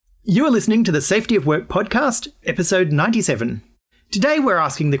You are listening to the Safety of Work podcast, episode 97. Today we're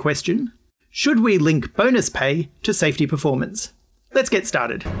asking the question, should we link bonus pay to safety performance? Let's get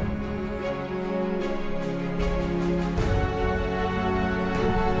started.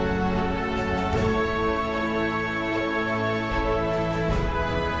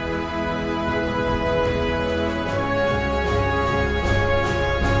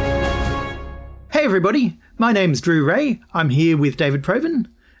 Hey everybody, my name's Drew Ray. I'm here with David Provan,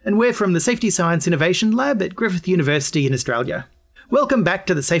 and we're from the Safety Science Innovation Lab at Griffith University in Australia. Welcome back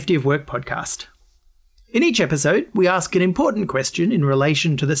to the Safety of Work podcast. In each episode, we ask an important question in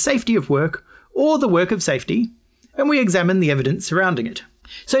relation to the safety of work or the work of safety, and we examine the evidence surrounding it.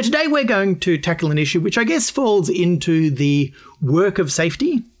 So today we're going to tackle an issue which I guess falls into the work of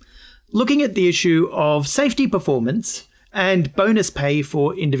safety, looking at the issue of safety performance and bonus pay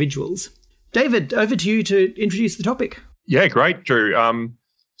for individuals. David, over to you to introduce the topic. Yeah, great, Drew.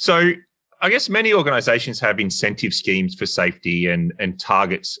 So I guess many organisations have incentive schemes for safety and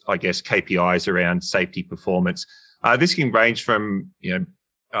targets, I guess, KPIs around safety performance. This can range from,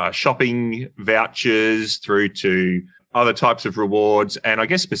 shopping vouchers through to other types of rewards. And I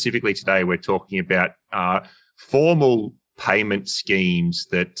guess specifically today we're talking about formal payment schemes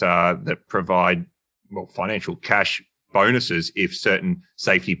that provide financial cash bonuses if certain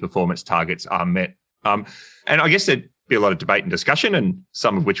safety performance targets are met. And I guess there'd be a lot of debate and discussion, and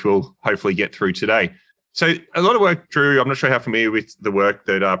some of which we'll hopefully get through today. So a lot of work, Drew, I'm not sure how familiar with the work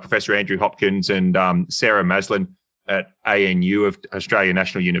that Professor Andrew Hopkins and Sarah Maslin at ANU of Australia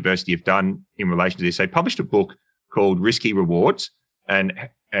National University have done in relation to this. They published a book called Risky Rewards, and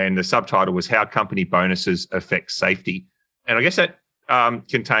the subtitle was How Company Bonuses Affect Safety. And I guess that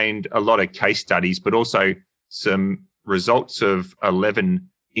contained a lot of case studies, but also some results of 11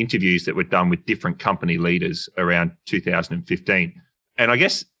 interviews that were done with different company leaders around 2015. And I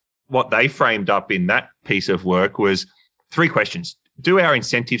guess what they framed up in that piece of work was three questions. Do our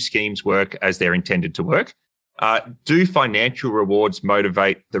incentive schemes work as they're intended to work? Do financial rewards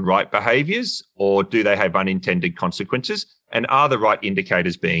motivate the right behaviours, or do they have unintended consequences? And are the right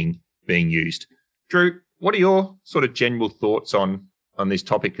indicators being used? Drew, what are your sort of general thoughts on this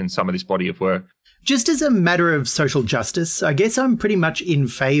topic and some of this body of work? Just as a matter of social justice, I guess I'm pretty much in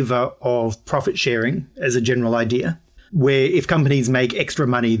favour of profit sharing as a general idea, where if companies make extra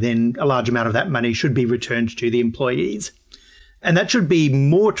money, then a large amount of that money should be returned to the employees. And that should be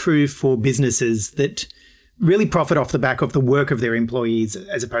more true for businesses that really profit off the back of the work of their employees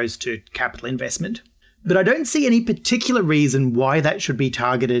as opposed to capital investment. But I don't see any particular reason why that should be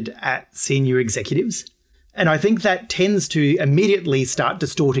targeted at senior executives. And I think that tends to immediately start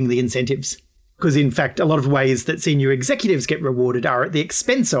distorting the incentives. Because in fact, a lot of ways that senior executives get rewarded are at the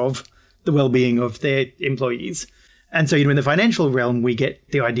expense of the well-being of their employees. And so, in the financial realm, we get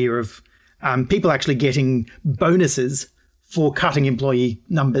the idea of people actually getting bonuses for cutting employee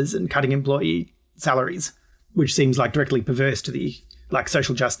numbers and cutting employee salaries, which seems like directly perverse to the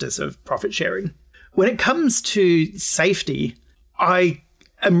social justice of profit sharing. When it comes to safety, I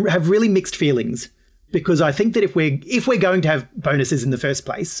have really mixed feelings, because I think that if we're going to have bonuses in the first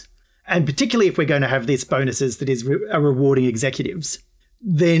place, and particularly if we're going to have these bonuses that are rewarding executives,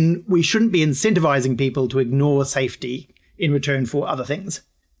 then we shouldn't be incentivizing people to ignore safety in return for other things.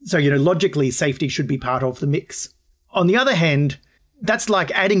 So, logically, safety should be part of the mix. On the other hand, that's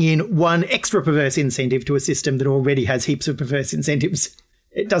like adding in one extra perverse incentive to a system that already has heaps of perverse incentives.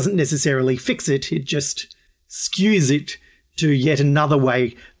 It doesn't necessarily fix it, it just skews it to yet another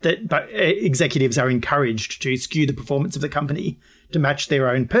way that executives are encouraged to skew the performance of the company to match their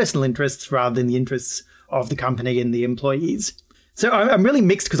own personal interests rather than the interests of the company and the employees. So I'm really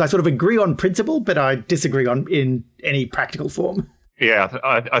mixed, because I sort of agree on principle, but I disagree in any practical form. Yeah,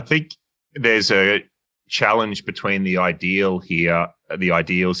 I think there's a challenge between the ideals here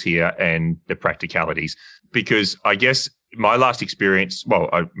and the practicalities, because I guess my last experience,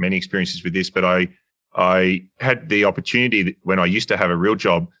 many experiences with this, but I had the opportunity when I used to have a real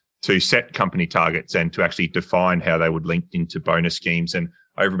job to set company targets and to actually define how they would link into bonus schemes. And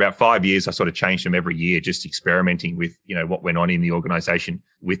over about 5 years, I sort of changed them every year, just experimenting with, what went on in the organization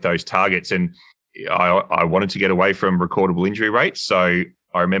with those targets. And I wanted to get away from recordable injury rates. So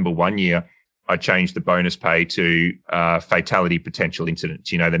I remember one year I changed the bonus pay to fatality potential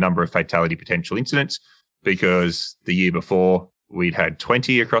incidents, the number of fatality potential incidents, because the year before we'd had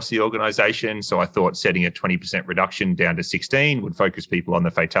 20 across the organization. So I thought setting a 20% reduction down to 16 would focus people on the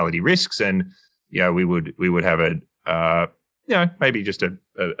fatality risks. And, we would have maybe just a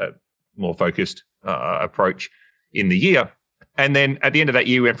more focused approach in the year. And then at the end of that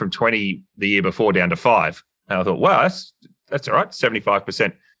year, we went from 20 the year before down to 5. And I thought, wow, that's all right,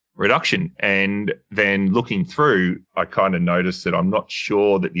 75% reduction. And then looking through, I kind of noticed that I'm not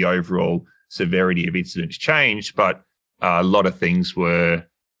sure that the overall severity of incidents changed, but a lot of things were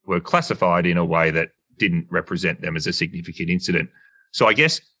classified in a way that didn't represent them as a significant incident. So I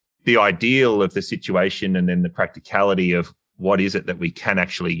guess the ideal of the situation and then the practicality of what is it that we can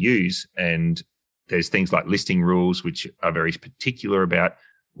actually use. And there's things like listing rules, which are very particular about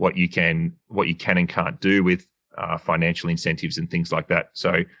what you can and can't do with financial incentives and things like that.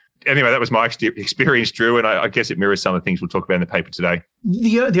 So anyway, that was my experience, Drew, and I guess it mirrors some of the things we'll talk about in the paper today.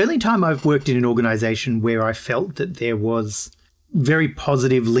 The only time I've worked in an organisation where I felt that there was very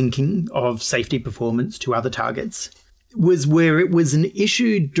positive linking of safety performance to other targets was where it was an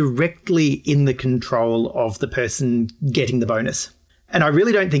issue directly in the control of the person getting the bonus. And I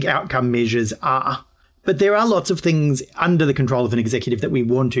really don't think outcome measures are. But there are lots of things under the control of an executive that we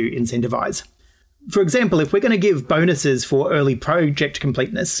want to incentivize. For example, if we're going to give bonuses for early project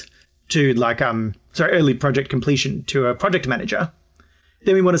completeness to early project completion to a project manager,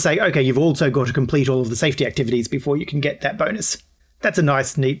 then we want to say, okay, you've also got to complete all of the safety activities before you can get that bonus. That's a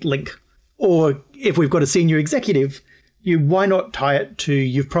nice, neat link. Or if we've got a senior executive, why not tie it to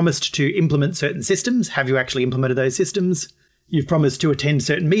you've promised to implement certain systems? Have you actually implemented those systems? You've promised to attend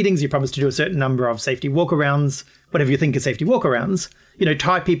certain meetings. You promised to do a certain number of safety walkarounds, whatever you think of safety walkarounds.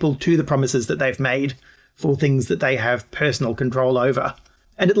 Tie people to the promises that they've made for things that they have personal control over.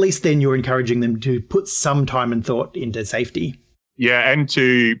 And at least then you're encouraging them to put some time and thought into safety. Yeah, and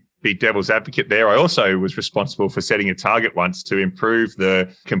to be devil's advocate there, I also was responsible for setting a target once to improve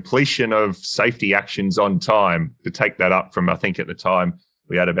the completion of safety actions on time, to take that up from, I think at the time,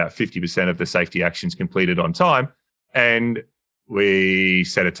 we had about 50% of the safety actions completed on time. And we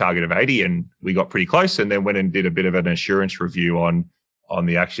set a target of 80 and we got pretty close, and then went and did a bit of an assurance review on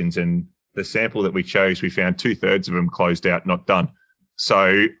the actions. And the sample that we chose, we found 2/3 of them closed out, not done.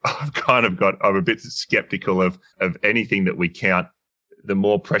 So I'm a bit skeptical of anything that we count. The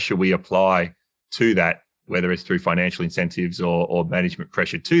more pressure we apply to that, whether it's through financial incentives or management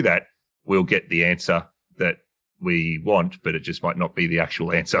pressure to that, we'll get the answer that we want, but it just might not be the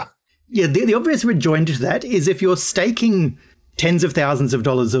actual answer. Yeah, the obvious rejoinder to that is if you're staking tens of thousands of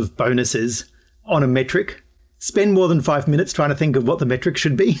dollars of bonuses on a metric, spend more than 5 minutes trying to think of what the metric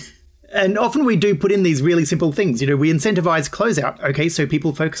should be. And often we do put in these really simple things. We incentivize closeout. Okay, so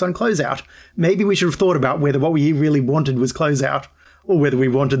people focus on closeout. Maybe we should have thought about whether what we really wanted was closeout or whether we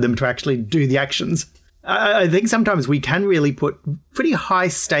wanted them to actually do the actions. I think sometimes we can really put pretty high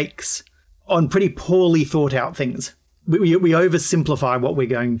stakes on pretty poorly thought out things. We oversimplify what we're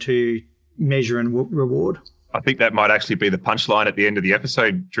going to measure and reward. I think that might actually be the punchline at the end of the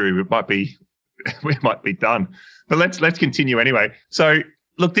episode, Drew. We might be done. But let's continue anyway. So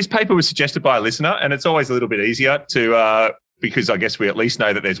look, this paper was suggested by a listener, and it's always a little bit easier to because I guess we at least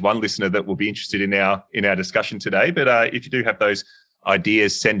know that there's one listener that will be interested in our discussion today. But if you do have those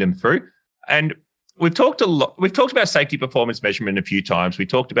ideas, send them through. And we've talked about safety performance measurement a few times. We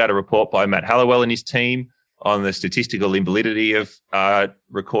talked about a report by Matt Hallowell and his team on the statistical invalidity of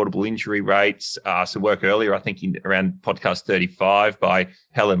recordable injury rates. Some work earlier, I think, around podcast 35 by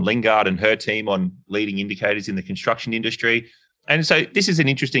Helen Lingard and her team on leading indicators in the construction industry. And so this is an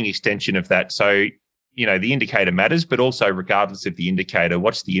interesting extension of that. So, the indicator matters, but also regardless of the indicator,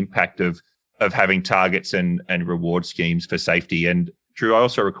 what's the impact of having targets and reward schemes for safety? And Drew, I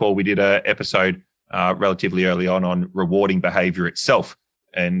also recall we did an episode relatively early on rewarding behavior itself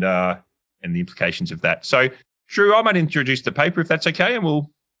and the implications of that. So, Drew, I might introduce the paper if that's okay, and we'll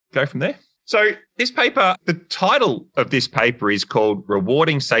go from there. So this paper, the title of this paper is called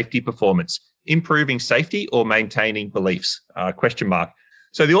Rewarding Safety Performance, Improving Safety or Maintaining Beliefs, ?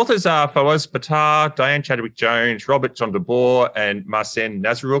 So the authors are Fawaz Battar, Diane Chadwick-Jones, Robert John DeBoer, and Marcin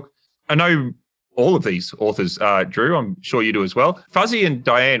Nazaruk. I know all of these authors, Drew. I'm sure you do as well. Fuzzy and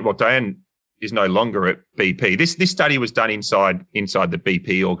Diane, Diane is no longer at BP. This study was done inside the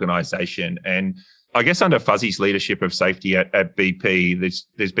BP organisation, and I guess under Fuzzy's leadership of safety at BP,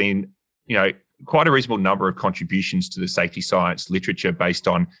 there's been quite a reasonable number of contributions to the safety science literature based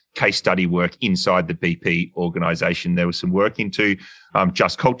on case study work inside the BP organisation. There was some work into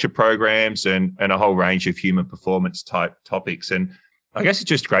just culture programs and a whole range of human performance type topics. And I guess it's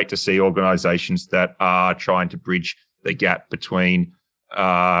just great to see organisations that are trying to bridge the gap between,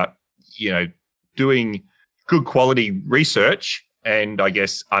 doing good quality research and I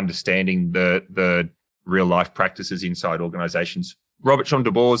guess understanding the real life practices inside organisations. Robert John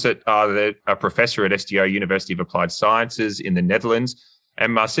DeBoer is a professor at SDO, University of Applied Sciences in the Netherlands,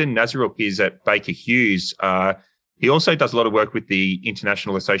 and Marcin Nazaruk is at Baker Hughes. He also does a lot of work with the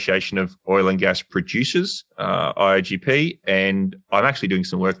International Association of Oil and Gas Producers, IOGP, and I'm actually doing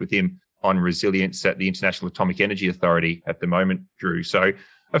some work with him on resilience at the International Atomic Energy Authority at the moment, Drew. So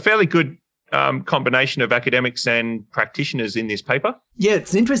a fairly good combination of academics and practitioners in this paper. Yeah,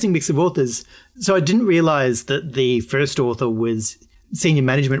 it's an interesting mix of authors. So I didn't realise that the first author was senior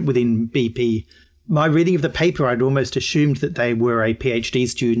management within BP. My reading of the paper, I'd almost assumed that they were a PhD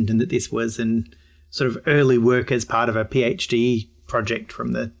student and that this was an sort of early work as part of a PhD project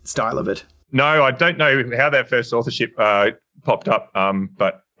from the style of it. No, I don't know how that first authorship popped up,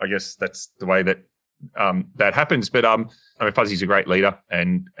 but I guess that's the way that that happens. But I mean, Fuzzy's a great leader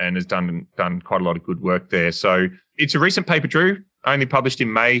and has done quite a lot of good work there. So it's a recent paper, Drew, only published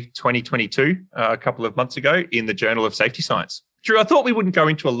in May 2022, a couple of months ago, in the Journal of Safety Science. Drew, I thought we wouldn't go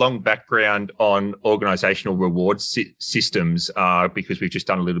into a long background on organisational reward systems because we've just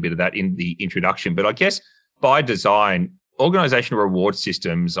done a little bit of that in the introduction. But I guess by design, organisational reward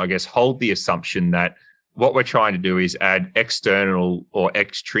systems, I guess, hold the assumption that what we're trying to do is add external or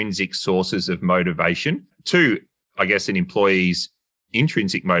extrinsic sources of motivation to, I guess, an employee's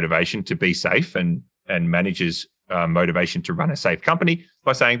intrinsic motivation to be safe and managers' motivation to run a safe company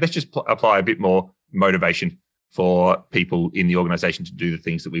by saying, let's just apply a bit more motivation for people in the organisation to do the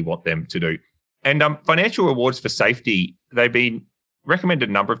things that we want them to do. And financial rewards for safety, they've been recommended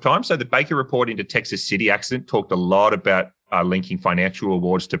a number of times. So the Baker report into Texas City accident talked a lot about linking financial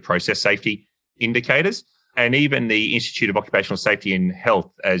rewards to process safety indicators. And even the Institute of Occupational Safety and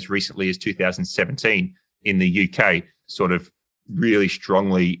Health, as recently as 2017 in the UK, sort of really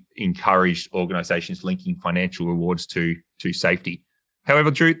strongly encouraged organisations linking financial rewards to safety.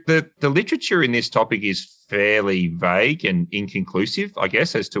 However, Drew, the literature in this topic is fairly vague and inconclusive, I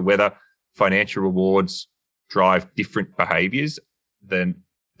guess, as to whether financial rewards drive different behaviours than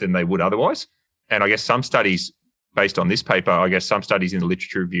they would otherwise. And I guess some studies, based on this paper, I guess some studies in the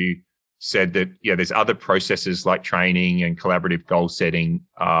literature review said that, yeah, there's other processes like training and collaborative goal setting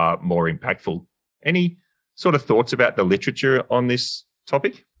are more impactful. Any sort of thoughts about the literature on this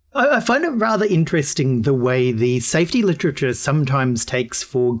topic? I find it rather interesting the way the safety literature sometimes takes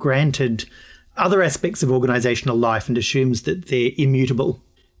for granted other aspects of organisational life and assumes that they're immutable.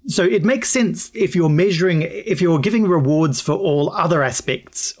 So it makes sense if you're giving rewards for all other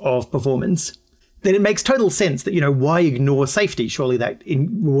aspects of performance, then it makes total sense that, why ignore safety? Surely that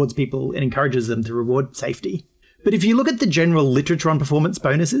rewards people and encourages them to reward safety. But if you look at the general literature on performance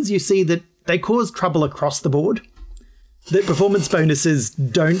bonuses, you see that they cause trouble across the board. That performance bonuses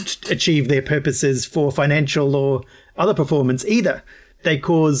don't achieve their purposes for financial or other performance either. They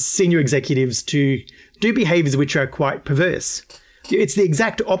cause senior executives to do behaviours which are quite perverse. It's the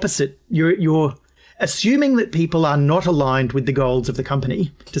exact opposite. You're assuming that people are not aligned with the goals of the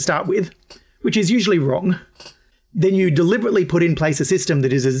company to start with, which is usually wrong. Then you deliberately put in place a system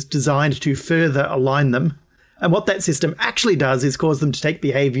that is designed to further align them. And what that system actually does is cause them to take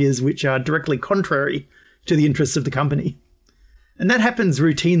behaviours which are directly contrary to the interests of the company. And that happens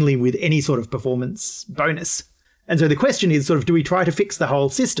routinely with any sort of performance bonus. And so the question is do we try to fix the whole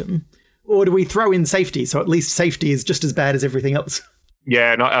system, or do we throw in safety so at least safety is just as bad as everything else?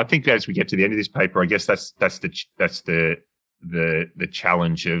 Yeah, and I think as we get to the end of this paper, I guess that's the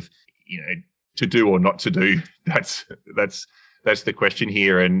challenge of, to do or not to do. That's the question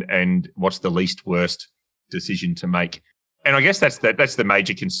here, and what's the least worst decision to make. And I guess that's the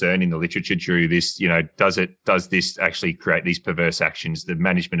major concern in the literature, Drew. This, does this actually create these perverse actions, the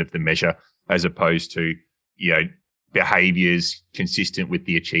management of the measure, as opposed to, behaviours consistent with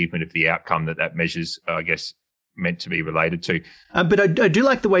the achievement of the outcome that measure's, I guess, meant to be related to. But I do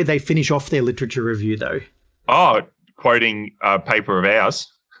like the way they finish off their literature review, though. Oh, quoting a paper of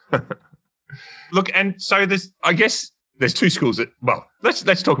ours. Look, and so there's two schools let's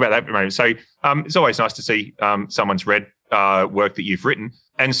talk about that for a moment. So it's always nice to see someone's read work that you've written.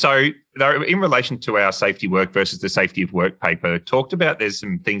 And so in relation to our safety work versus the safety of work paper, talked about there's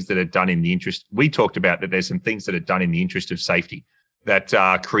some things that are done in the interest. We talked about that there's some things that are done in the interest of safety that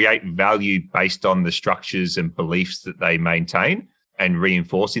create value based on the structures and beliefs that they maintain and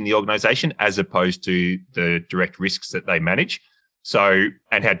reinforce in the organisation, as opposed to the direct risks that they manage. So,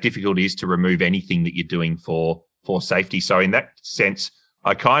 and how difficult it is to remove anything that you're doing for safety. So in that sense,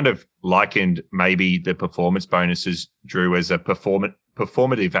 I kind of likened maybe the performance bonuses, Drew, as a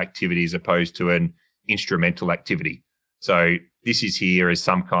performative activity as opposed to an instrumental activity. So this is here as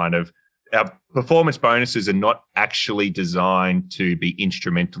some kind of, our performance bonuses are not actually designed to be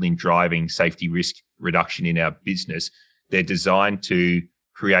instrumental in driving safety risk reduction in our business. They're designed to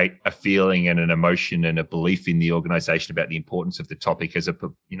create a feeling and an emotion and a belief in the organisation about the importance of the topic as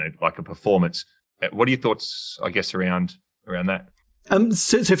like a performance What are your thoughts, I guess, around that?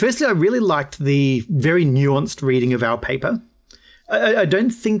 So firstly, I really liked the very nuanced reading of our paper. I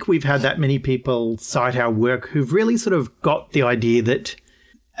don't think we've had that many people cite our work who've really sort of got the idea that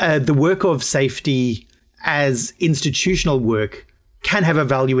the work of safety as institutional work can have a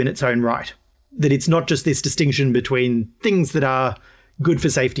value in its own right. That it's not just this distinction between things that are good for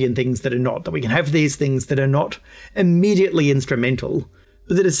safety and things that are not, that we can have these things that are not immediately instrumental,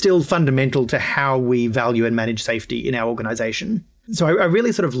 but that are still fundamental to how we value and manage safety in our organisation. So I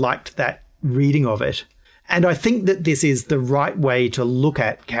really sort of liked that reading of it. And I think that this is the right way to look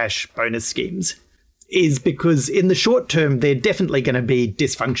at cash bonus schemes, is because in the short term, they're definitely going to be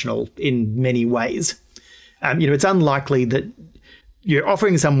dysfunctional in many ways. It's unlikely that you're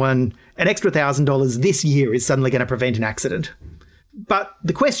offering someone an extra $1,000 this year is suddenly going to prevent an accident. But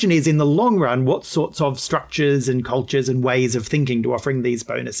the question is, in the long run, what sorts of structures and cultures and ways of thinking do offering these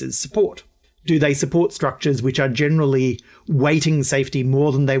bonuses support? Do they support structures which are generally weighting safety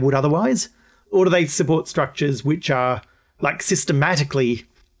more than they would otherwise? Or do they support structures which are like systematically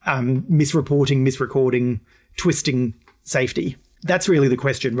misreporting, misrecording, twisting safety? That's really the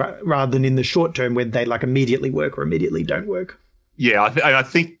question, rather than in the short term whether they like immediately work or immediately don't work. Yeah, I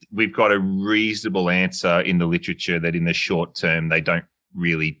think we've got a reasonable answer in the literature that in the short term they don't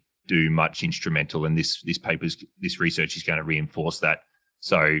really do much instrumental, and this research is going to reinforce that.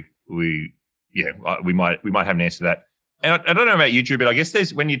 So we might have an answer to that. And I don't know about you, Drew, but I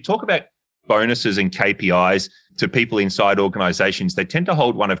guess when you talk about bonuses and KPIs to people inside organizations, they tend to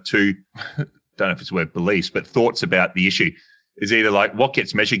hold one of two, don't know if it's the word beliefs, but thoughts about the issue. Is either like what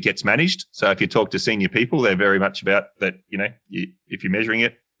gets measured gets managed. So if you talk to senior people, they're very much about that, if you're measuring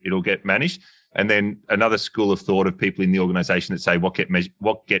it, it'll get managed. And then another school of thought of people in the organization that say what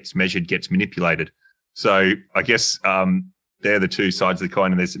gets measured gets manipulated. So I guess they're the two sides of the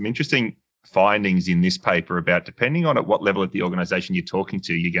coin. And there's some interesting findings in this paper about, depending on at what level of the organization you're talking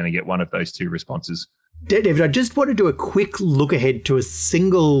to, you're going to get one of those two responses. David, I just want to do a quick look ahead to a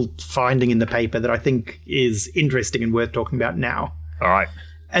single finding in the paper that I think is interesting and worth talking about now. All right.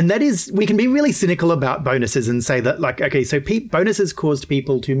 And that is, we can be really cynical about bonuses and say that, bonuses caused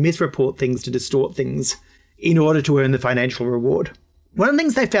people to misreport things, to distort things in order to earn the financial reward. One of the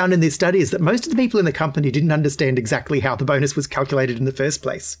things they found in this study is that most of the people in the company didn't understand exactly how the bonus was calculated in the first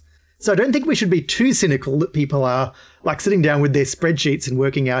place. So I don't think we should be too cynical that people are sitting down with their spreadsheets and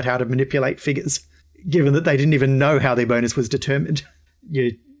working out how to manipulate figures, given that they didn't even know how their bonus was determined.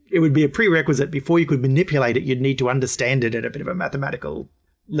 It would be a prerequisite. Before you could manipulate it, you'd need to understand it at a bit of a mathematical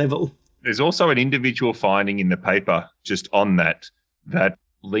level. There's also an individual finding in the paper just on that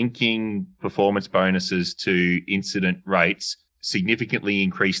linking performance bonuses to incident rates significantly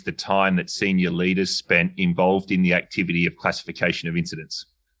increased the time that senior leaders spent involved in the activity of classification of incidents.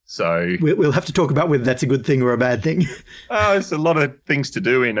 So we'll have to talk about whether that's a good thing or a bad thing. There's a lot of things to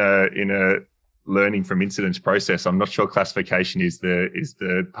do in a learning from incidents process. I'm not sure classification is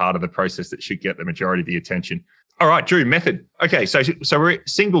the part of the process that should get the majority of the attention. All right, Drew, method. Okay, so we're a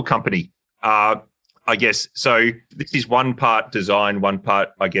single company, I guess. So this is one part design, one part,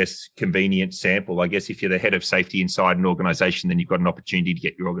 I guess, convenient sample. I guess if you're the head of safety inside an organization, then you've got an opportunity to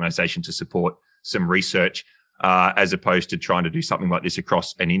get your organization to support some research, as opposed to trying to do something like this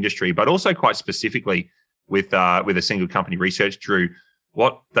across an industry, but also quite specifically with a single company research, Drew.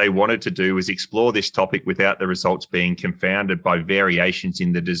 What they wanted to do was explore this topic without the results being confounded by variations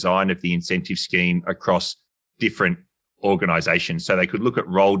in the design of the incentive scheme across different organizations. So they could look at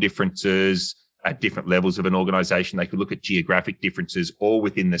role differences at different levels of an organization. They could look at geographic differences, all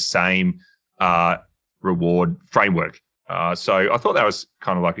within the same reward framework. So I thought that was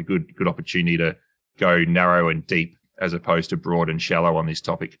kind of like a good opportunity to go narrow and deep as opposed to broad and shallow on this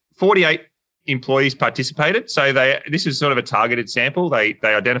topic. 48 employees participated. So this is sort of a targeted sample. They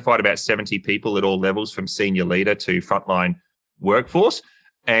identified about 70 people at all levels, from senior leader to frontline workforce.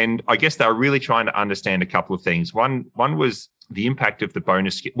 And I guess they were really trying to understand a couple of things. One was the impact of the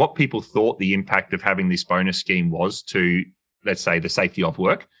bonus scheme, what people thought the impact of having this bonus scheme was to, let's say, the safety of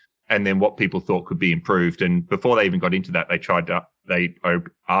work, and then what people thought could be improved. And before they even got into that, they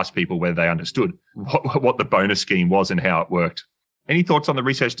asked people whether they understood what the bonus scheme was and how it worked. Any thoughts on the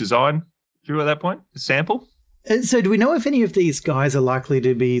research design, Drew, at that point, the sample? So do we know if any of these guys are likely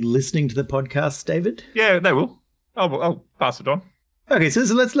to be listening to the podcast, David? Yeah, they will. I'll pass it on. Okay, so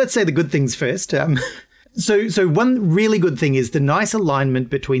let's say the good things first. So one really good thing is the nice alignment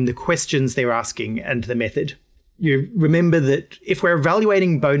between the questions they're asking and the method. You remember that if we're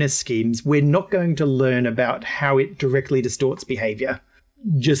evaluating bonus schemes, we're not going to learn about how it directly distorts behavior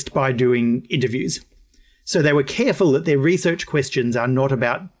just by doing interviews. So they were careful that their research questions are not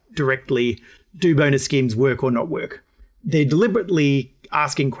about directly do bonus schemes work or not work? They're deliberately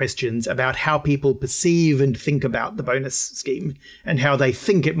asking questions about how people perceive and think about the bonus scheme and how they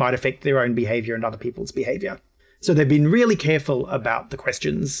think it might affect their own behaviour and other people's behaviour. So they've been really careful about the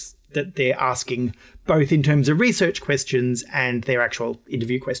questions that they're asking, both in terms of research questions and their actual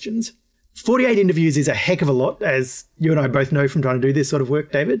interview questions. 48 interviews is a heck of a lot, as you and I both know from trying to do this sort of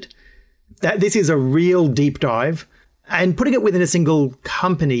work, David. This is a real deep dive, and putting it within a single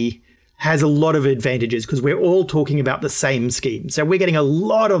company has a lot of advantages because we're all talking about the same scheme. So we're getting a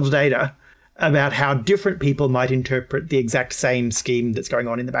lot of data about how different people might interpret the exact same scheme that's going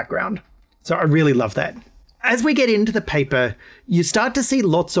on in the background. So I really love that. As we get into the paper, you start to see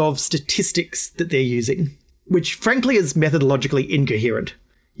lots of statistics that they're using, which frankly is methodologically incoherent.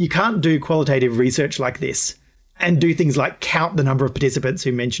 You can't do qualitative research like this and do things like count the number of participants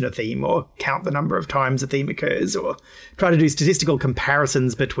who mention a theme or count the number of times a theme occurs or try to do statistical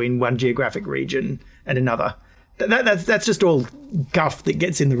comparisons between one geographic region and another. That's just all guff that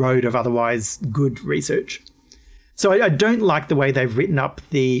gets in the road of otherwise good research. So I don't like the way they've written up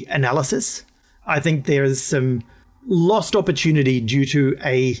the analysis. I think there is some lost opportunity due to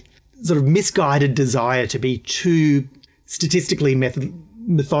a sort of misguided desire to be too statistically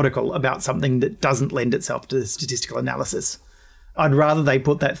methodical about something that doesn't lend itself to statistical analysis. I'd rather they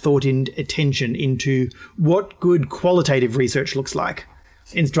put that thought and attention into what good qualitative research looks like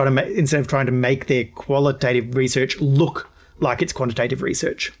instead of trying to make their qualitative research look like it's quantitative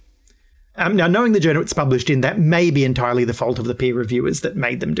research. Now, knowing the journal it's published in, that may be entirely the fault of the peer reviewers that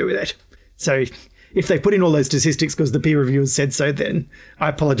made them do that. So if they put in all those statistics because the peer reviewers said so, then I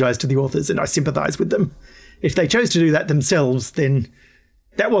apologise to the authors and I sympathise with them. If they chose to do that themselves, then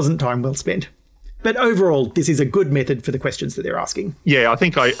that wasn't time well spent. But overall, this is a good method for the questions that they're asking. Yeah, I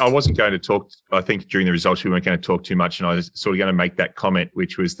think I wasn't going to talk. I think during the results, we weren't going to talk too much. And I was sort of going to make that comment,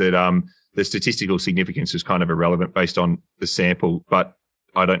 which was that the statistical significance was kind of irrelevant based on the sample. But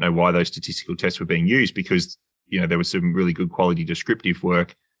I don't know why those statistical tests were being used because, there was some really good quality descriptive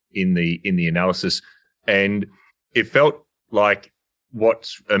work in the analysis. And it felt like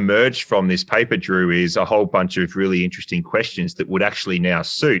what's emerged from this paper, Drew, is a whole bunch of really interesting questions that would actually now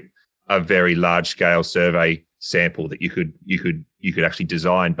suit a very large scale survey sample that you could actually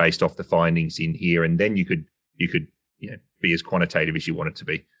design based off the findings in here. And then you could be as quantitative as you want it to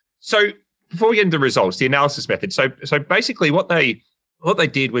be. So before we get into the results, the analysis method. So basically what they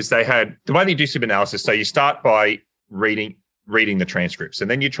did was they had the way they do some analysis. So you start by reading the transcripts, and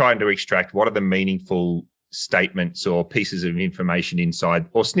then you're trying to extract what are the meaningful statements or pieces of information inside,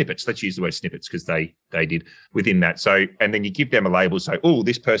 or snippets. Let's use the word snippets because they did within that. So, and then you give them a label. So,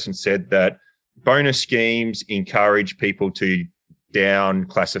 this person said that bonus schemes encourage people to down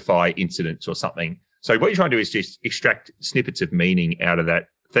classify incidents or something. So what you're trying to do is just extract snippets of meaning out of that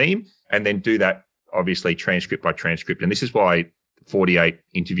theme and then do that obviously transcript by transcript. And this is why 48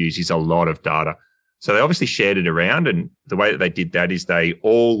 interviews is a lot of data. So they obviously shared it around, and the way that they did that is they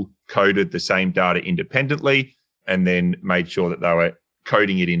all coded the same data independently and then made sure that they were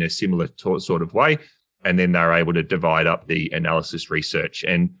coding it in a similar sort of way. And then they were able to divide up the analysis research.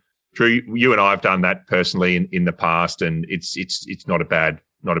 And Drew, you and I have done that personally in the past, and it's not a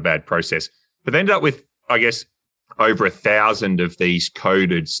bad process. But they ended up with, I guess, over 1,000 of these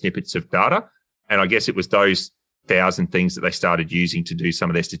coded snippets of data. And I guess it was those 1,000 things that they started using to do some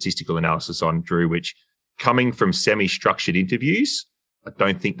of their statistical analysis on, Drew, which coming from semi-structured interviews, I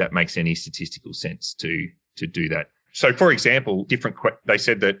don't think that makes any statistical sense to do that. So, for example, they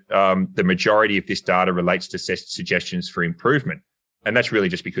said that the majority of this data relates to suggestions for improvement. And that's really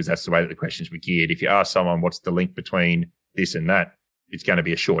just because that's the way that the questions were geared. If you ask someone, what's the link between this and that, it's going to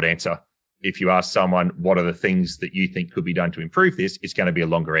be a short answer. If you ask someone, what are the things that you think could be done to improve this, it's going to be a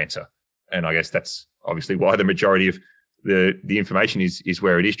longer answer. And I guess that's obviously why the majority of the information is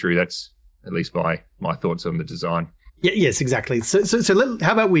where it is, Drew. That's at least my thoughts on the design. Yeah, yes, exactly. So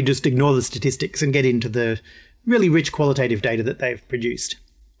how about we just ignore the statistics and get into the really rich qualitative data that they've produced?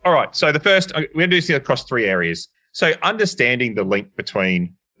 All right. So the first, we're going to do this across 3 areas. So understanding the link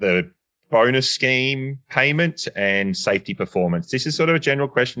between the bonus scheme payment and safety performance. This is sort of a general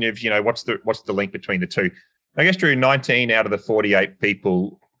question of, what's the link between the two? I guess, Drew, 19 out of the 48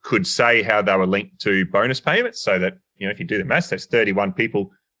 people could say how they were linked to bonus payments. So that, if you do the maths, that's 31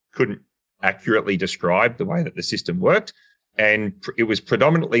 people couldn't accurately describe the way that the system worked. And it was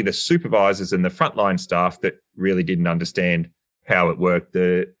predominantly the supervisors and the frontline staff that really didn't understand how it worked.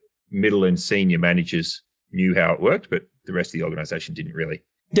 The middle and senior managers knew how it worked, but the rest of the organisation didn't really.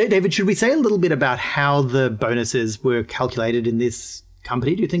 David, should we say a little bit about how the bonuses were calculated in this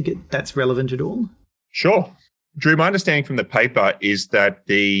company? Do you think that's relevant at all? Sure. Drew, my understanding from the paper is that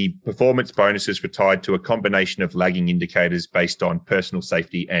the performance bonuses were tied to a combination of lagging indicators based on personal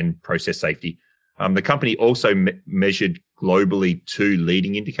safety and process safety. The company also measured globally 2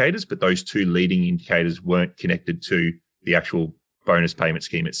 leading indicators, but those 2 leading indicators weren't connected to the actual bonus payment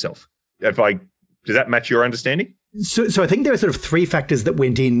scheme itself. Does that match your understanding? So I think there are sort of 3 factors that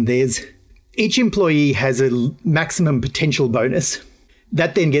went in. There's each employee has a maximum potential bonus.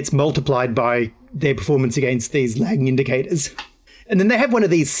 That then gets multiplied by their performance against these lagging indicators. And then they have one of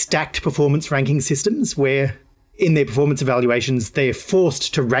these stacked performance ranking systems where in their performance evaluations, they're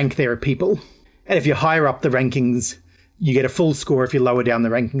forced to rank their people. And if you're higher up the rankings, you get a full score. If you're lower down the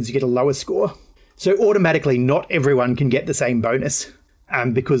rankings, you get a lower score. So automatically, not everyone can get the same bonus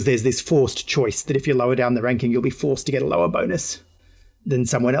because there's this forced choice that if you're lower down the ranking, you'll be forced to get a lower bonus than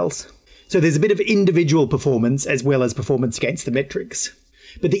someone else. So there's a bit of individual performance as well as performance against the metrics.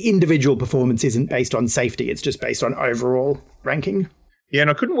 But the individual performance isn't based on safety. It's just based on overall ranking. Yeah, and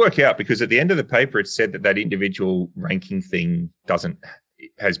I couldn't work out because at the end of the paper, it said that individual ranking thing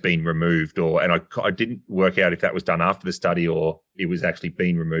has been removed, and I didn't work out if that was done after the study or it was actually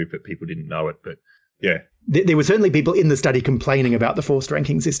being removed, but people didn't know it. But yeah, there were certainly people in the study complaining about the forced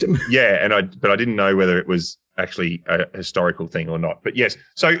ranking system. Yeah, but I didn't know whether it was actually a historical thing or not. But yes,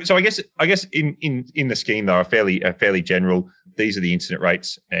 so I guess in the scheme though, a fairly general. These are the incident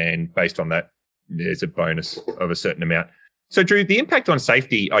rates, and based on that, there's a bonus of a certain amount. So Drew, the impact on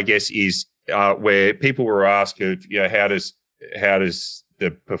safety, I guess, is where people were asked, how does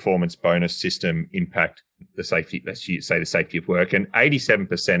the performance bonus system impact the safety, let's say the safety of work? And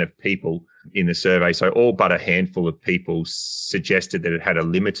 87% of people in the survey, so all but a handful of people, suggested that it had a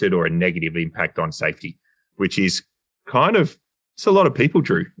limited or a negative impact on safety, which is it's a lot of people,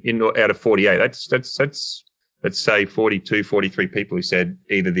 Drew, out of 48. That's let's say 42, 43 people who said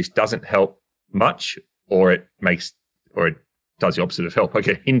either this doesn't help much or it does the opposite of help.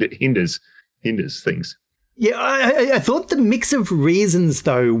 Okay, hinders things. Yeah, I thought the mix of reasons,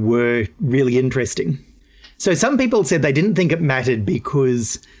 though, were really interesting. So some people said they didn't think it mattered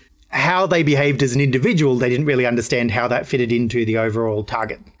because how they behaved as an individual, they didn't really understand how that fitted into the overall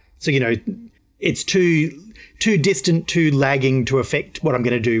target. So, it's too distant, too lagging to affect what I'm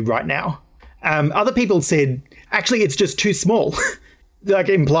going to do right now. Other people said, actually, it's just too small, like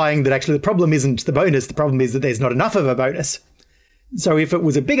implying that actually the problem isn't the bonus. The problem is that there's not enough of a bonus. So if it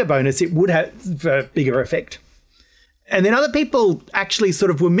was a bigger bonus, it would have a bigger effect. And then other people actually sort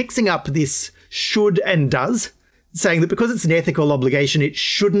of were mixing up this should and does, saying that because it's an ethical obligation, it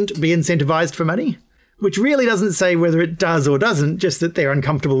shouldn't be incentivized for money, which really doesn't say whether it does or doesn't, just that they're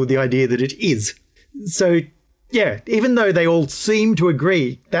uncomfortable with the idea that it is. So yeah, even though they all seem to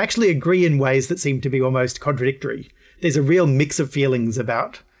agree, they actually agree in ways that seem to be almost contradictory. There's a real mix of feelings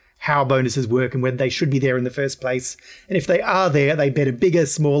about how bonuses work and whether they should be there in the first place. And if they are there, are they better, bigger,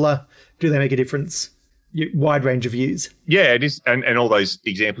 smaller? Do they make a difference? Wide range of views. Yeah, it is. And all those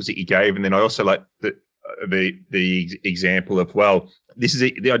examples that you gave. And then I also like the example of, this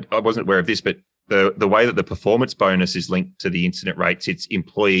is, I wasn't aware of this, but the way that the performance bonus is linked to the incident rates, it's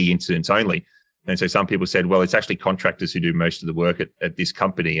employee incidents only. And so some people said, it's actually contractors who do most of the work at this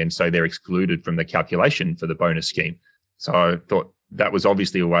company. And so they're excluded from the calculation for the bonus scheme. So I thought that was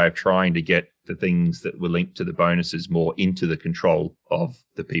obviously a way of trying to get the things that were linked to the bonuses more into the control of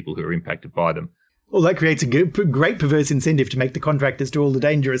the people who are impacted by them. Well, that creates a great perverse incentive to make the contractors do all the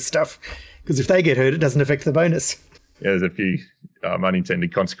dangerous stuff, because if they get hurt, it doesn't affect the bonus. Yeah, there's a few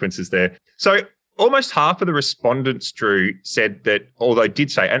unintended consequences there. So almost half of the respondents, Drew, said that, although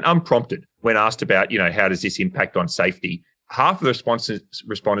did say, and unprompted, when asked about, how does this impact on safety, half of the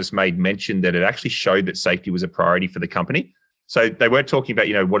respondents made mention that it actually showed that safety was a priority for the company. So they weren't talking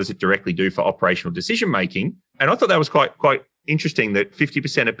about, what does it directly do for operational decision-making? And I thought that was quite interesting that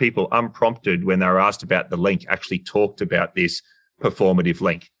 50% of people unprompted, when they were asked about the link, actually talked about this performative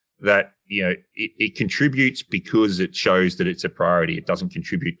link, that, it contributes because it shows that it's a priority. It doesn't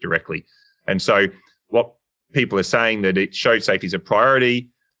contribute directly. And so what people are saying, that it showed safety as a priority,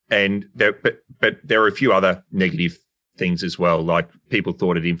 and but there are a few other negative things as well. Like people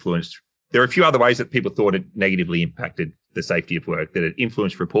thought it influenced. There are a few other ways that people thought it negatively impacted the safety of work, that it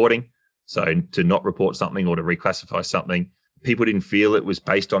influenced reporting. So to not report something or to reclassify something, people didn't feel it was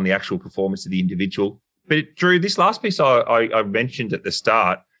based on the actual performance of the individual. But Drew, this last piece I mentioned at the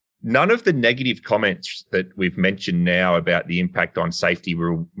start, none of the negative comments that we've mentioned now about the impact on safety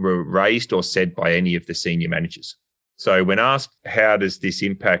were raised or said by any of the senior managers. So when asked, how does this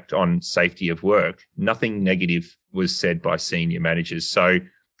impact on safety of work, nothing negative was said by senior managers. So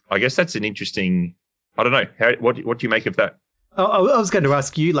I guess that's an interesting, I don't know, what do you make of that? I was going to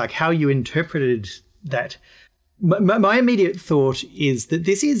ask you, how you interpreted that. My immediate thought is that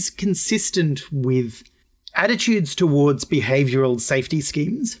this is consistent with attitudes towards behavioural safety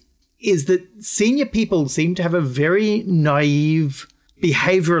schemes, is that senior people seem to have a very naive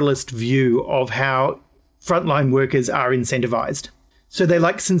behaviouralist view of how frontline workers are incentivised. So they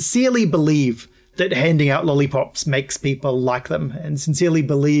sincerely believe that handing out lollipops makes people like them, and sincerely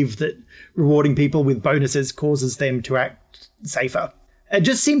believe that rewarding people with bonuses causes them to act safer. It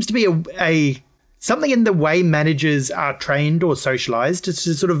just seems to be a something in the way managers are trained or socialised to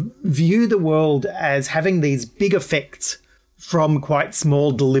sort of view the world as having these big effects from quite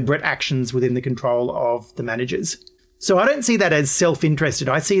small deliberate actions within the control of the managers. So I don't see that as self-interested.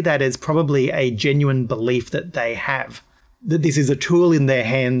 I see that as probably a genuine belief that they have, that this is a tool in their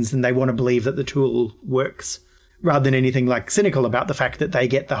hands and they want to believe that the tool works, rather than anything cynical about the fact that they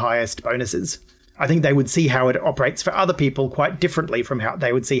get the highest bonuses. I think they would see how it operates for other people quite differently from how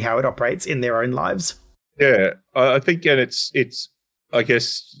they would see how it operates in their own lives. Yeah, I think, and it's. I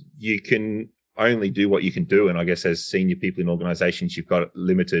guess you can only do what you can do, and I guess as senior people in organisations, you've got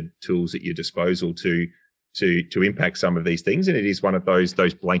limited tools at your disposal to impact some of these things, and it is one of those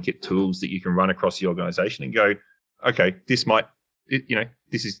blanket tools that you can run across the organisation and go, okay, this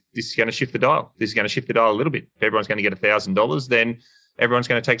is going to shift the dial. This is going to shift the dial a little bit. If everyone's going to get $1,000, then everyone's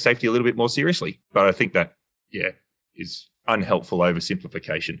going to take safety a little bit more seriously. But I think that, is unhelpful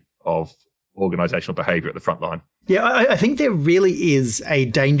oversimplification of organisational behaviour at the front line. Yeah, I think there really is a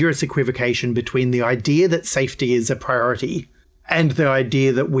dangerous equivocation between the idea that safety is a priority and the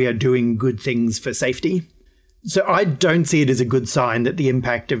idea that we are doing good things for safety. So I don't see it as a good sign that the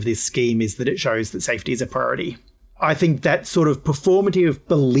impact of this scheme is that it shows that safety is a priority. I think that sort of performative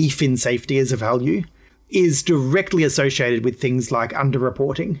belief in safety as a value is directly associated with things like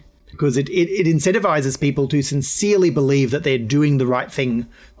underreporting, because it incentivizes people to sincerely believe that they're doing the right thing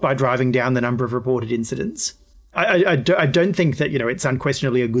by driving down the number of reported incidents. I don't think that, it's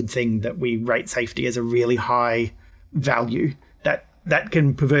unquestionably a good thing that we rate safety as a really high value. That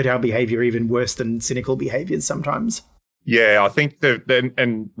can pervert our behavior even worse than cynical behaviors sometimes. Yeah, I think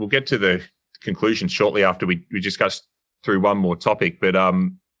and we'll get to the conclusion shortly after we discuss through one more topic, but I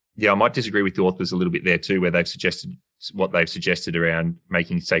might disagree with the authors a little bit there too, where they've suggested around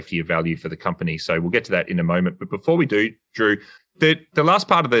making safety a value for the company. So we'll get to that in a moment. But before we do, Drew, the last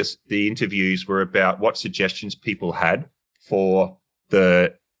part of the interviews were about what suggestions people had for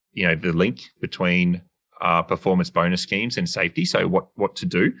the link between performance bonus schemes and safety. So what to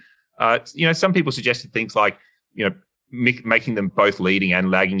do? Some people suggested things like, making them both leading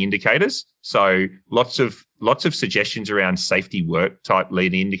and lagging indicators. So lots of suggestions around safety work type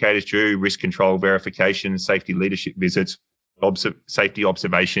leading indicators, Drew, risk control verification, safety leadership visits, safety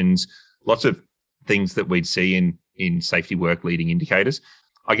observations, lots of things that we'd see in safety work leading indicators.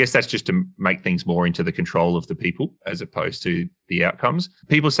 I guess that's just to make things more into the control of the people as opposed to the outcomes.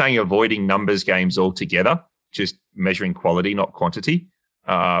 People saying avoiding numbers games altogether, just measuring quality, not quantity.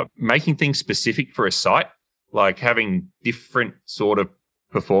 Making things specific for a site, like having different sort of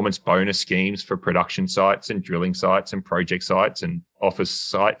performance bonus schemes for production sites and drilling sites and project sites and office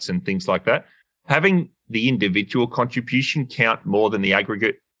sites and things like that. Having the individual contribution count more than the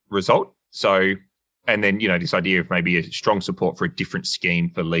aggregate result. So, and then, this idea of maybe a strong support for a different scheme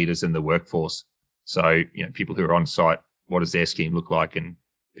for leaders in the workforce. So, people who are on site, what does their scheme look like? And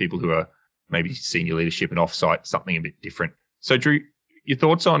people who are maybe senior leadership and off-site, something a bit different. So, Drew, your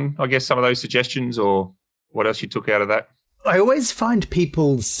thoughts on, I guess, some of those suggestions or what else you took out of that? I always find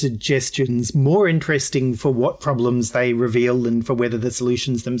people's suggestions more interesting for what problems they reveal than for whether the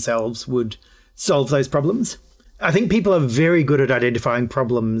solutions themselves would solve those problems. I think people are very good at identifying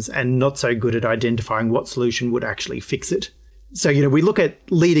problems and not so good at identifying what solution would actually fix it. So, we look at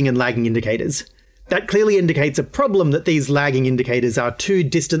leading and lagging indicators. That clearly indicates a problem that these lagging indicators are too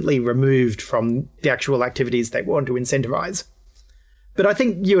distantly removed from the actual activities they want to incentivize. But I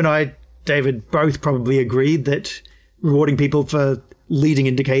think you and I, David, both probably agreed that rewarding people for leading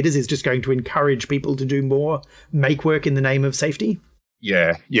indicators is just going to encourage people to do more make work in the name of safety.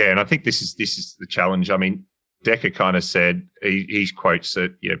 Yeah, and I think this is the challenge. I mean, Decker kind of said, he quotes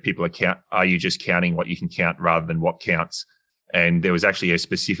that, people are you just counting what you can count rather than what counts? And there was actually a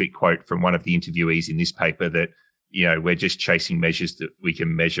specific quote from one of the interviewees in this paper that, we're just chasing measures that we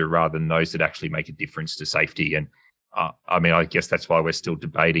can measure rather than those that actually make a difference to safety. And I guess that's why we're still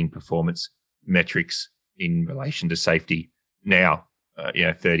debating performance metrics in relation to safety now,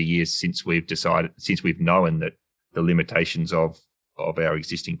 30 years since we've known that the limitations of our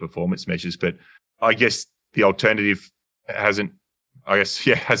existing performance measures. But I guess the alternative hasn't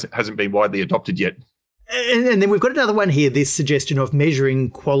been widely adopted yet. And then we've got another one here, this suggestion of measuring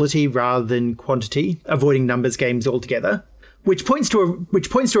quality rather than quantity, avoiding numbers games altogether, which points to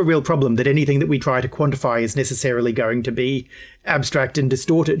a real problem that anything that we try to quantify is necessarily going to be abstract and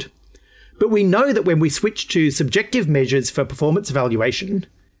distorted. But we know that when we switch to subjective measures for performance evaluation,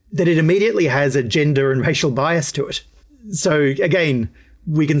 that it immediately has a gender and racial bias to it. So again,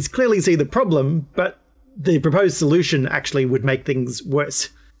 we can clearly see the problem, but the proposed solution actually would make things worse.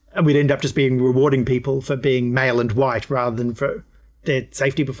 And we'd end up just rewarding people for being male and white rather than for their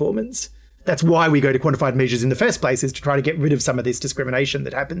safety performance. That's why we go to quantified measures in the first place, is to try to get rid of some of this discrimination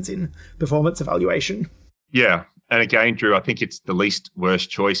that happens in performance evaluation. Yeah. And again, Drew, I think it's the least worst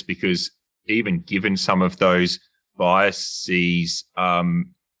choice, because even given some of those biases, I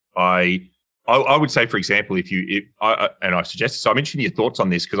would say, for example, and I suggested, so I'm interested in your thoughts on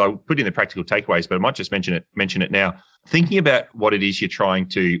this, because I put in the practical takeaways, but I might just mention it now. Thinking about what it is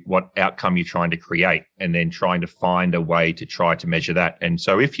what outcome you're trying to create, and then trying to find a way to try to measure that. And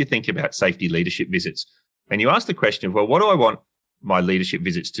so if you think about safety leadership visits, and you ask the question of, well, what do I want my leadership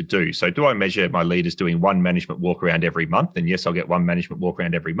visits to do? So do I measure my leaders doing one management walk around every month? And yes, I'll get one management walk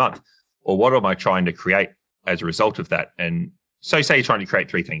around every month. Or what am I trying to create as a result of that? And so say you're trying to create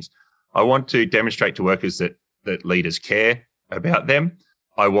three things. I want to demonstrate to workers that leaders care about them.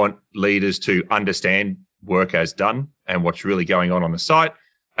 I want leaders to understand work as done and what's really going on the site.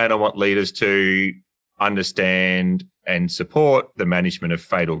 And I want leaders to understand and support the management of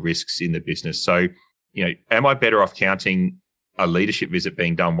fatal risks in the business. So, am I better off counting a leadership visit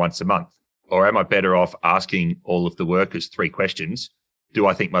being done once a month? Or am I better off asking all of the workers three questions? Do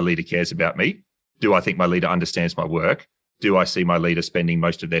I think my leader cares about me? Do I think my leader understands my work? Do I see my leader spending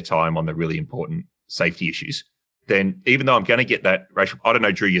most of their time on the really important safety issues? Then, even though I'm going to get that racial, I don't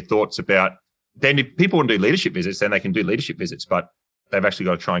know, Drew, your thoughts about, then if people want to do leadership visits, then they can do leadership visits, but they've actually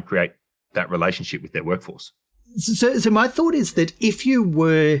got to try and create that relationship with their workforce. So my thought is that if you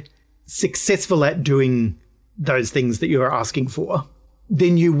were successful at doing those things that you are asking for,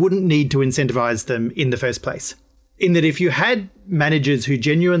 then you wouldn't need to incentivize them in the first place. In that if you had managers who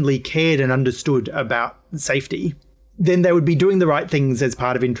genuinely cared and understood about safety, then they would be doing the right things as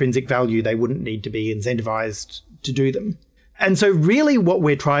part of intrinsic value. They wouldn't need to be incentivized to do them. And so really what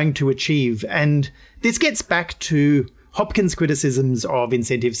we're trying to achieve, and this gets back to Hopkins' criticisms of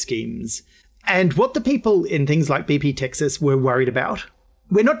incentive schemes and what the people in things like BP Texas were worried about.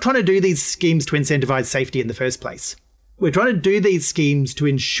 We're not trying to do these schemes to incentivize safety in the first place. We're trying to do these schemes to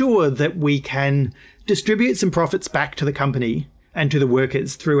ensure that we can distribute some profits back to the company and to the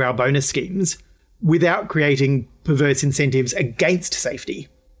workers through our bonus schemes without creating perverse incentives against safety.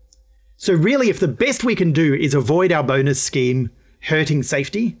 So really, if the best we can do is avoid our bonus scheme hurting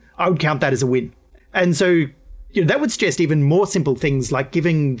safety, I would count that as a win. And so that would suggest even more simple things like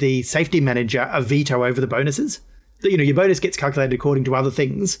giving the safety manager a veto over the bonuses. That, your bonus gets calculated according to other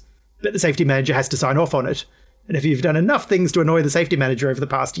things, but the safety manager has to sign off on it. And if you've done enough things to annoy the safety manager over the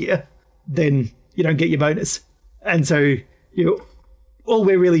past year, then you don't get your bonus. And so all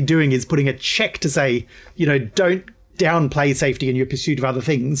we're really doing is putting a check to say, don't downplay safety in your pursuit of other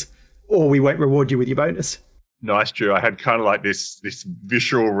things, or we won't reward you with your bonus. Nice, Drew. I had kind of like this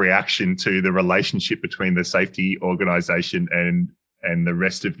visceral reaction to the relationship between the safety organisation and the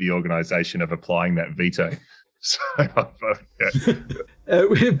rest of the organisation of applying that veto. So, yeah.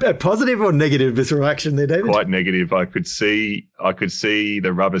 A positive or negative visceral reaction there, David? Quite negative. I could see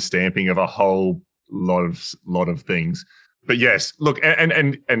the rubber stamping of a whole lot of things. But yes, look,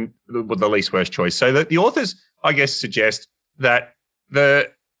 and the least worst choice. So that the authors, I guess, suggest that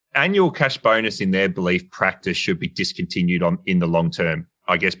the annual cash bonus, in their belief, practice should be discontinued in the long term,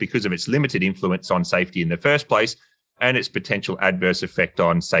 I guess, because of its limited influence on safety in the first place and its potential adverse effect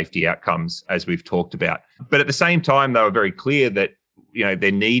on safety outcomes, as we've talked about. But at the same time, they were very clear that,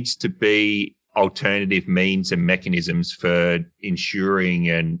 there needs to be alternative means and mechanisms for ensuring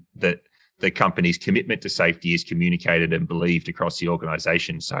and that the company's commitment to safety is communicated and believed across the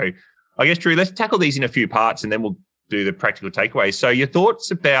organisation. So I guess, Drew, let's tackle these in a few parts and then we'll do the practical takeaways. So your thoughts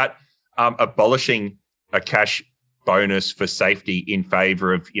about abolishing a cash bonus for safety in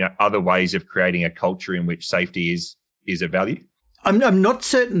favour of other ways of creating a culture in which safety is a value? I'm not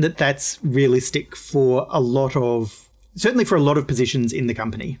certain that that's realistic for certainly for a lot of positions in the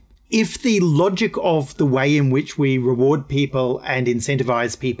company. If the logic of the way in which we reward people and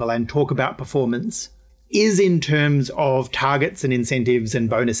incentivize people and talk about performance is in terms of targets and incentives and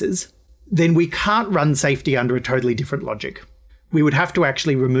bonuses, then we can't run safety under a totally different logic. We would have to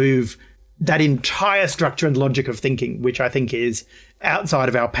actually remove that entire structure and logic of thinking, which I think is outside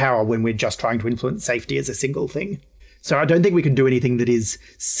of our power when we're just trying to influence safety as a single thing. So I don't think we can do anything that is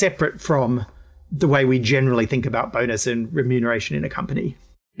separate from the way we generally think about bonus and remuneration in a company.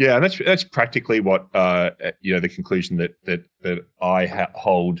 Yeah, and that's practically what the conclusion that I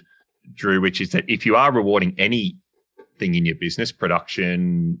hold, Drew, which is that if you are rewarding anything in your business,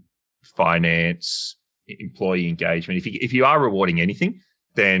 production, finance, employee engagement, if you are rewarding anything,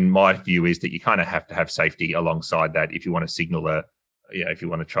 then my view is that you kind of have to have safety alongside that if you want to signal if you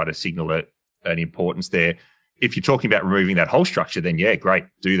want to try to signal an importance there. If you're talking about removing that whole structure, then yeah, great,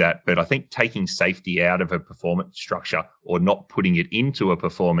 do that. But I think taking safety out of a performance structure or not putting it into a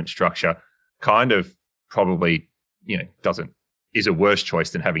performance structure kind of probably, is a worse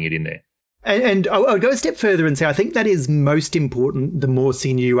choice than having it in there. And I'll go a step further and say I think that is most important the more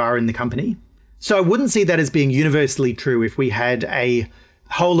senior you are in the company. So I wouldn't see that as being universally true if we had a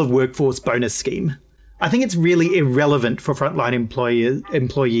whole of workforce bonus scheme. I think it's really irrelevant for frontline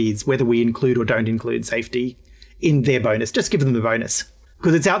employees whether we include or don't include safety in their bonus. Just give them the bonus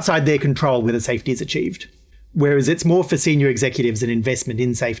because it's outside their control whether safety is achieved. Whereas it's more for senior executives and investment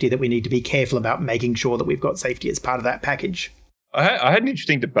in safety that we need to be careful about making sure that we've got safety as part of that package. I had an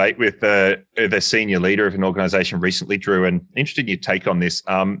interesting debate with the senior leader of an organization recently, Drew, and interested in your take on this.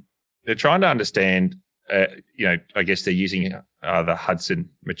 They're trying to understand, I guess they're using the Hudson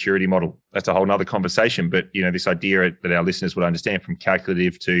maturity model. That's a whole nother conversation. But, this idea that our listeners would understand from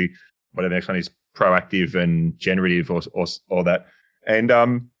calculative to whatever the next one is, proactive and generative or that. And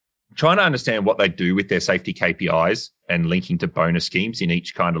trying to understand what they do with their safety KPIs and linking to bonus schemes in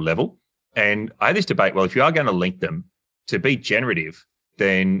each kind of level. And I had this debate, well, if you are going to link them to be generative,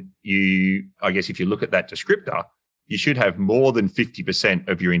 then if you look at that descriptor, you should have more than 50%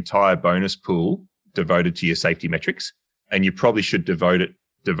 of your entire bonus pool devoted to your safety metrics. And you probably should devote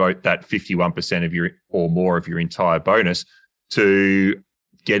that 51% of or more of your entire bonus to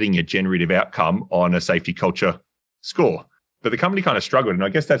getting a generative outcome on a safety culture score. But the company kind of struggled. And I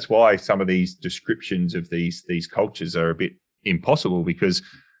guess that's why some of these descriptions of these cultures are a bit impossible because,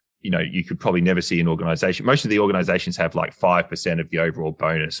 you could probably never see an organization. Most of the organizations have like 5% of the overall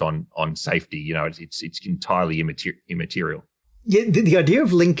bonus on safety. It's entirely immaterial. Yeah, the idea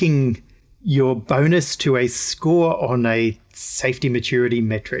of linking your bonus to a score on a safety maturity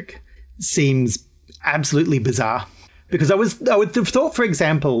metric seems absolutely bizarre. Because I would have thought, for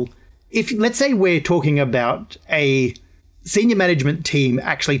example, if let's say we're talking about a senior management team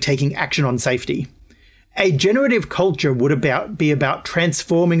actually taking action on safety, a generative culture would be about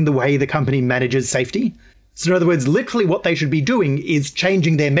transforming the way the company manages safety. So in other words, literally what they should be doing is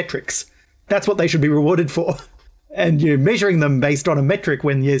changing their metrics. That's what they should be rewarded for. And measuring them based on a metric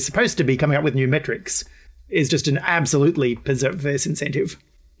when you're supposed to be coming up with new metrics is just an absolutely perverse incentive.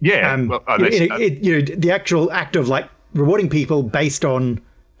 Yeah. The actual act of rewarding people based on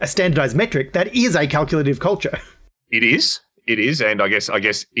a standardized metric, that is a calculative culture. It is, and I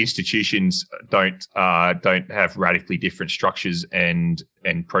guess institutions don't have radically different structures and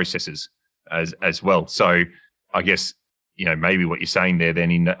processes as well. So I guess maybe what you're saying there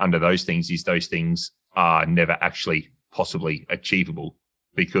then under those things is those things are never actually possibly achievable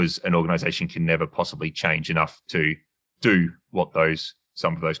because an organization can never possibly change enough to do what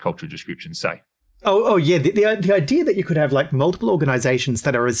some of those cultural descriptions say. Oh yeah. The idea that you could have multiple organizations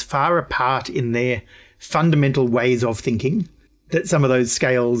that are as far apart in their fundamental ways of thinking that some of those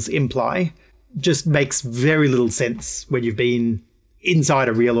scales imply just makes very little sense when you've been inside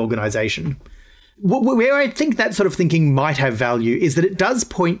a real organization. Where I think that sort of thinking might have value is that it does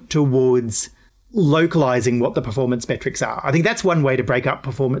point towards localizing what the performance metrics are. I think that's one way to break up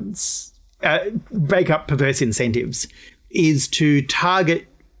perverse incentives, is to target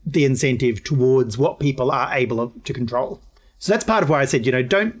the incentive towards what people are able to control. So that's part of why I said,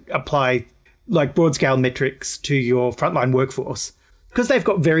 don't apply broad scale metrics to your frontline workforce because they've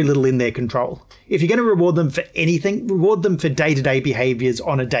got very little in their control. If you're going to reward them for anything, reward them for day-to-day behaviors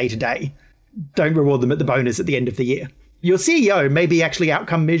on a day-to-day. Don't reward them at the bonus at the end of the year. Your CEO, maybe actually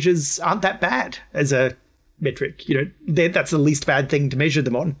outcome measures aren't that bad as a metric. That's the least bad thing to measure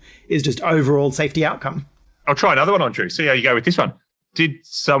them on, is just overall safety outcome. I'll try another one on, Drew. See how you go with this one. Did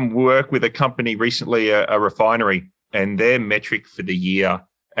some work with a company recently, a refinery, and their metric for the year,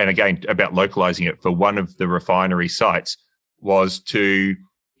 and again, about localizing it for one of the refinery sites, was to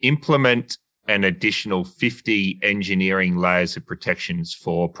implement an additional 50 engineering layers of protections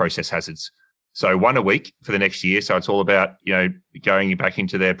for process hazards. So one a week for the next year. So it's all about, going back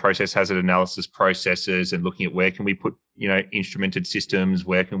into their process hazard analysis processes and looking at where can we put, instrumented systems,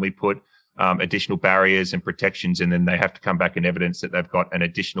 where can we put additional barriers and protections. And then they have to come back and evidence that they've got an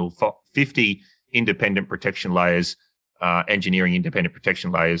additional 50 independent protection layers, engineering independent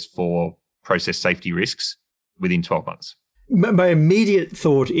protection layers for process safety risks within 12 months. My immediate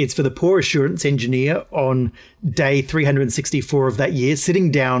thought is for the poor assurance engineer on day 364 of that year,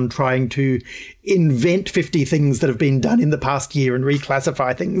 sitting down trying to invent 50 things that have been done in the past year and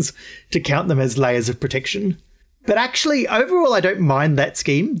reclassify things to count them as layers of protection. But actually, overall, I don't mind that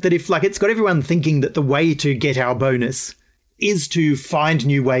scheme, that if it's got everyone thinking that the way to get our bonus is to find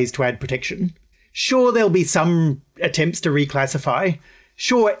new ways to add protection. Sure, there'll be some attempts to reclassify.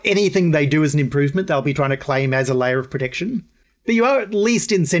 Sure, anything they do as an improvement, they'll be trying to claim as a layer of protection. But you are at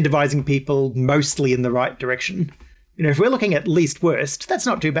least incentivizing people mostly in the right direction. If we're looking at least worst, that's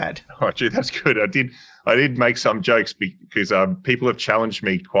not too bad. Oh, gee, that's good. I did make some jokes because people have challenged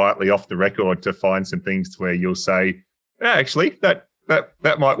me quietly off the record to find some things where you'll say, yeah, actually, that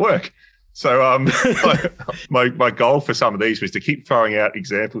might work. So my goal for some of these was to keep throwing out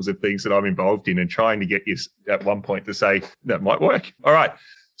examples of things that I'm involved in and trying to get you at one point to say that might work. All right.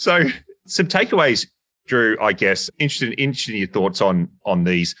 So some takeaways, Drew, I guess, interested in your thoughts on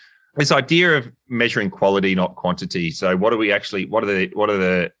these. This idea of measuring quality, not quantity. So what are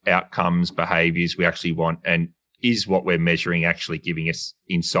the outcomes, behaviors we actually want? And is what we're measuring actually giving us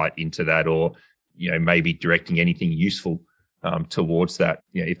insight into that, or, maybe directing anything useful towards that,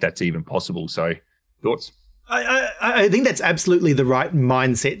 if that's even possible. So thoughts? I think that's absolutely the right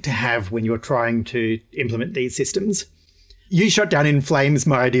mindset to have when you're trying to implement these systems. You shot down in flames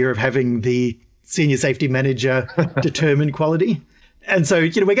my idea of having the senior safety manager determine quality. And so,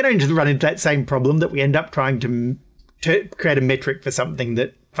 we're going to run into that same problem that we end up trying to create a metric for something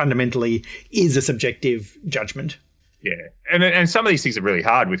that fundamentally is a subjective judgment. Yeah. And some of these things are really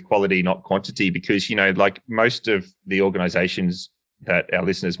hard with quality, not quantity, because, most of the organizations that our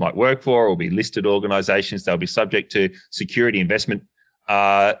listeners might work for will be listed organizations. They'll be subject to security investment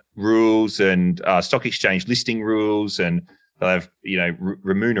rules and stock exchange listing rules, and they'll have,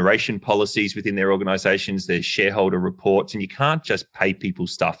 remuneration policies within their organizations. There's shareholder reports, and you can't just pay people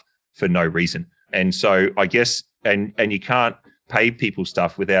stuff for no reason. And so I guess, and you can't pay people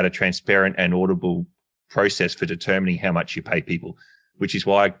stuff without a transparent and audible process for determining how much you pay people, which is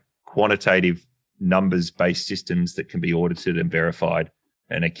why quantitative numbers-based systems that can be audited and verified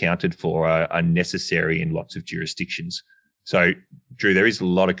and accounted for are necessary in lots of jurisdictions. So, Drew, there is a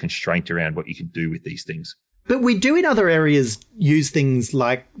lot of constraint around what you can do with these things. But we do in other areas use things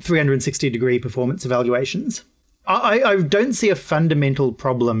like 360-degree performance evaluations. I don't see a fundamental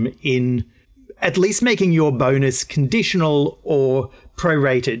problem in at least making your bonus conditional or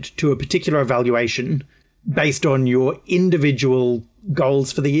prorated to a particular evaluation based on your individual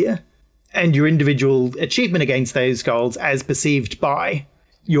goals for the year and your individual achievement against those goals as perceived by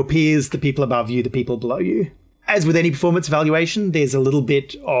your peers, the people above you, the people below you. As with any performance evaluation, there's a little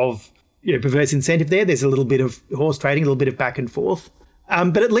bit of perverse incentive there. There's a little bit of horse trading, a little bit of back and forth.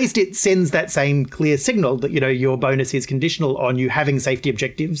 But at least it sends that same clear signal that, your bonus is conditional on you having safety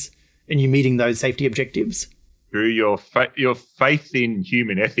objectives and you meeting those safety objectives. Drew, your faith in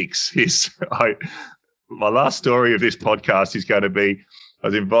human ethics is... My last story of this podcast is going to be, I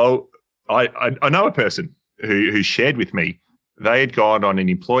was involved. I know a person who shared with me they had gone on an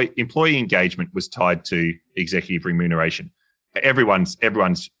employee engagement was tied to executive remuneration, everyone's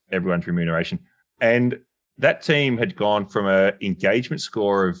remuneration, and that team had gone from an engagement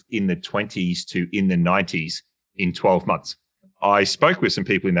score of in the 20s to in the 90s in 12 months. I spoke with some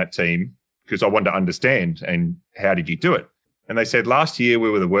people in that team because I wanted to understand, and how did you do it? And they said, last year we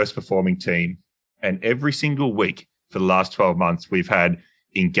were the worst performing team. And every single week for the last 12 months, we've had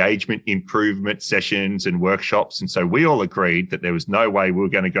engagement improvement sessions and workshops. And so we all agreed that there was no way we were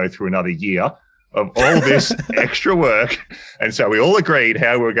going to go through another year of all this extra work. And so we all agreed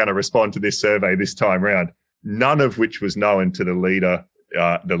how we were going to respond to this survey this time round, none of which was known to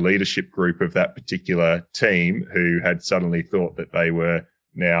the leadership group of that particular team, who had suddenly thought that they were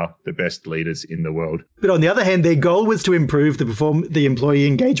now the best leaders in the world. But on the other hand, their goal was to improve the employee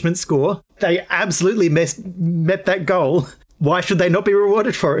engagement score. They absolutely met that goal. Why should they not be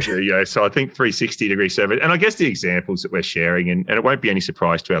rewarded for it? Yeah, so I think 360-degree survey, and I guess the examples that we're sharing, and it won't be any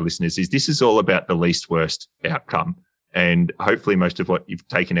surprise to our listeners, is this is all about the least worst outcome. And hopefully most of what you've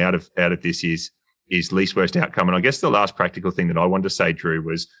taken out of this is least worst outcome. And I guess the last practical thing that I wanted to say, Drew,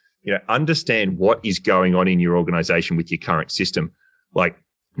 was, understand what is going on in your organization with your current system. Like,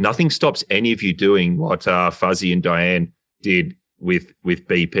 nothing stops any of you doing what Fuzzy and Diane did with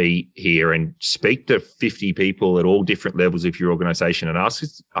BP here, and speak to 50 people at all different levels of your organization and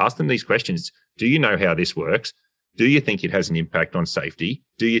ask them these questions. Do you know how this works? Do you think it has an impact on safety?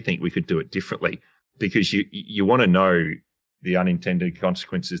 Do you think we could do it differently? Because you want to know the unintended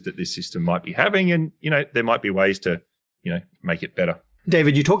consequences that this system might be having, and there might be ways to make it better.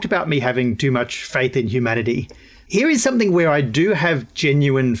 David, you talked about me having too much faith in humanity. Here is something where I do have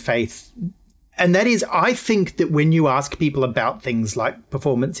genuine faith. And that is, I think that when you ask people about things like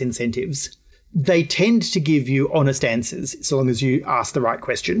performance incentives, they tend to give you honest answers so long as you ask the right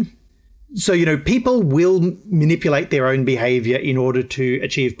question. So, people will manipulate their own behavior in order to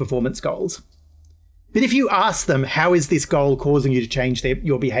achieve performance goals. But if you ask them, how is this goal causing you to change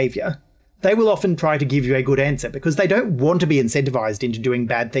your behavior? They will often try to give you a good answer because they don't want to be incentivized into doing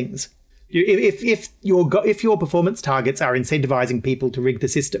bad things. If your performance targets are incentivizing people to rig the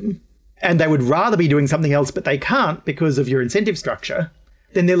system, and they would rather be doing something else but they can't because of your incentive structure,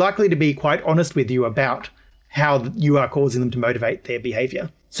 then they're likely to be quite honest with you about how you are causing them to motivate their behavior.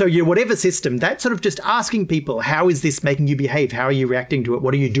 So whatever system, that's sort of just asking people, how is this making you behave? How are you reacting to it?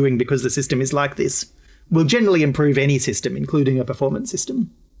 What are you doing because the system is like this? Will generally improve any system, including a performance system.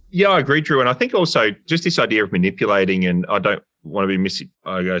 Yeah, I agree, Drew. And I think also just this idea of manipulating, and I don't want to be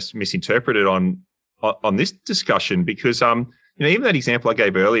misinterpreted on this discussion because even that example I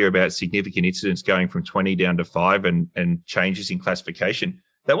gave earlier about significant incidents going from 20 down to 5 and changes in classification,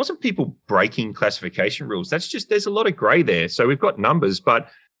 that wasn't people breaking classification rules. That's just, there's a lot of grey there. So we've got numbers, but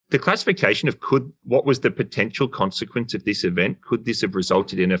the classification of what was the potential consequence of this event? Could this have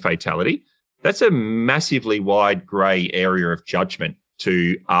resulted in a fatality? That's a massively wide grey area of judgment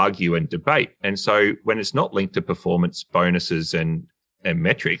to argue and debate. And so when it's not linked to performance bonuses and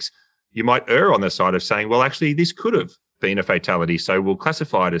metrics, you might err on the side of saying, well, actually, this could have been a fatality, so we'll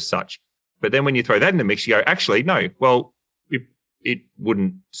classify it as such. But then when you throw that in the mix, you go, actually, no, well, it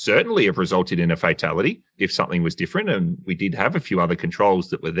wouldn't certainly have resulted in a fatality if something was different. And we did have a few other controls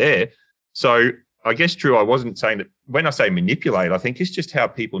that were there. So I guess, Drew, I wasn't saying that when I say manipulate, I think it's just how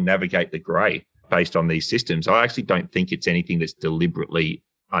people navigate the grey based on these systems. I actually don't think it's anything that's deliberately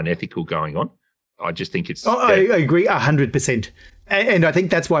unethical going on. I just think it's... I agree 100%. And I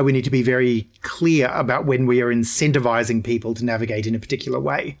think that's why we need to be very clear about when we are incentivizing people to navigate in a particular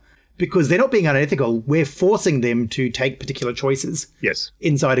way. Because they're not being unethical. We're forcing them to take particular choices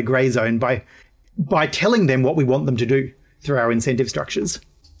inside a grey zone by telling them what we want them to do through our incentive structures.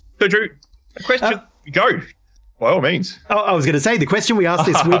 So, Drew, a question. Go. By all means. I was going to say, the question we asked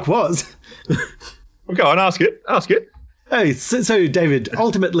this week was... Well, go on, ask it. Oh, so, David,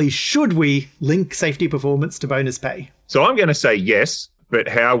 ultimately, should we link safety performance to bonus pay? So I'm going to say yes, but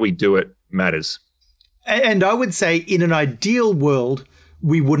how we do it matters. And I would say in an ideal world,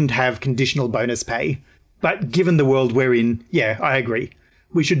 we wouldn't have conditional bonus pay. But given the world we're in, yeah, I agree.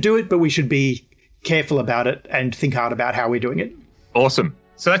 We should do it, but we should be careful about it and think hard about how we're doing it. Awesome.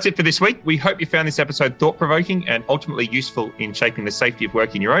 So that's it for this week. We hope you found this episode thought-provoking and ultimately useful in shaping the safety of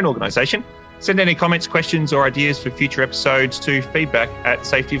work in your own organisation. Send any comments, questions or ideas for future episodes to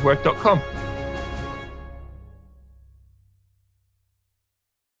feedback@safetyofwork.com.